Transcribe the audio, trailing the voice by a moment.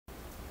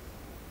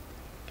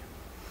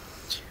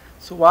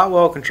So while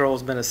Well Control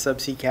has been a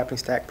subsea capping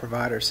stack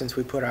provider since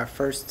we put our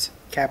first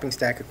capping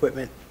stack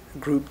equipment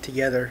group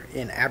together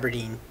in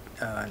Aberdeen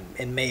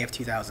in May of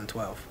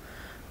 2012.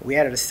 We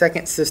added a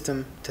second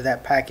system to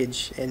that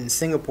package in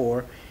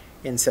Singapore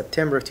in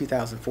September of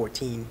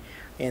 2014,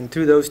 and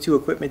through those two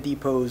equipment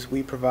depots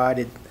we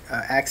provided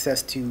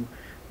access to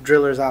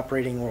drillers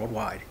operating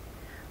worldwide.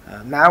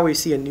 Now we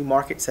see a new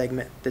market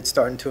segment that's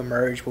starting to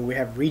emerge where we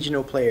have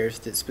regional players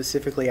that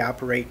specifically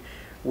operate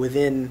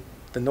within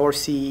the North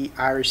Sea,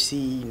 Irish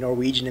Sea,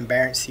 Norwegian and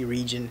Barents Sea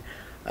region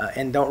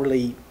and don't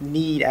really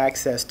need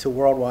access to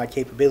worldwide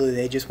capability.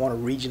 They just want a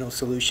regional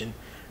solution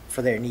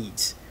for their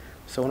needs.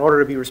 So in order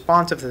to be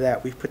responsive to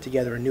that, we've put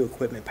together a new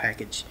equipment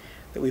package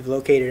that we've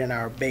located in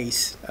our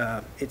base.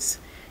 It's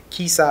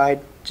quayside,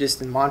 just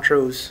in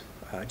Montrose,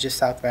 just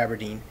south of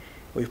Aberdeen.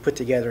 We've put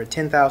together a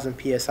 10,000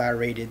 PSI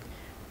rated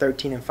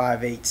 13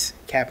 5/8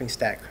 capping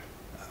stack.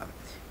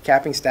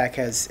 Capping stack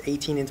has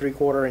 18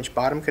 3/4 inch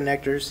bottom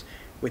connectors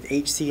with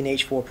HC and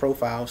H4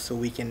 profiles, so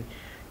we can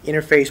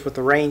interface with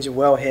the range of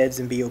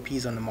wellheads and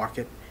BOPs on the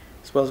market,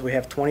 as well as we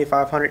have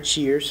 2,500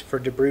 shears for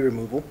debris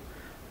removal,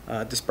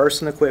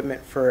 dispersant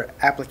equipment for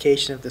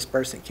application of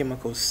dispersant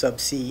chemicals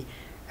subsea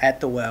at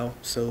the well,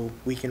 so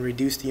we can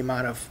reduce the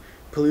amount of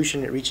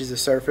pollution that reaches the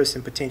surface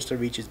and potentially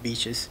reaches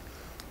beaches.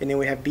 And then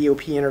we have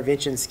BOP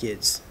intervention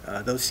skids.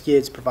 Those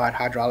skids provide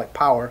hydraulic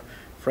power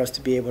for us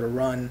to be able to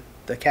run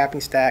the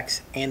capping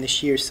stacks and the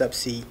shear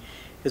subsea,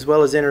 as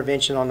well as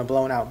intervention on the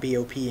blown out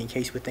BOP in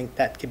case we think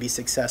that could be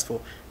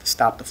successful to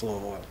stop the flow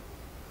of oil.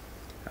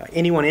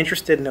 Anyone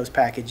interested in those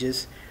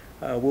packages,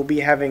 we'll be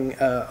having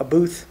a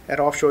booth at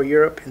Offshore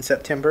Europe in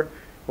September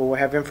where we'll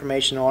have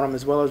information on them,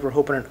 as well as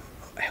we're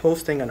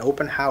hosting an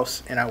open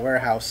house in our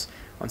warehouse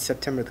on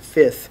September the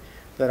 5th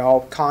that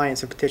all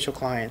clients and potential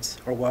clients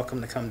are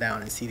welcome to come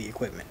down and see the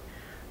equipment.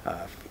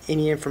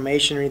 Any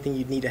information or anything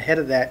you'd need ahead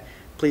of that,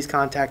 please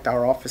contact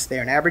our office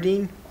there in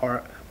Aberdeen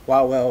or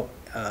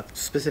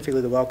specifically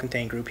the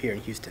WellCONTAINED group here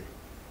in Houston.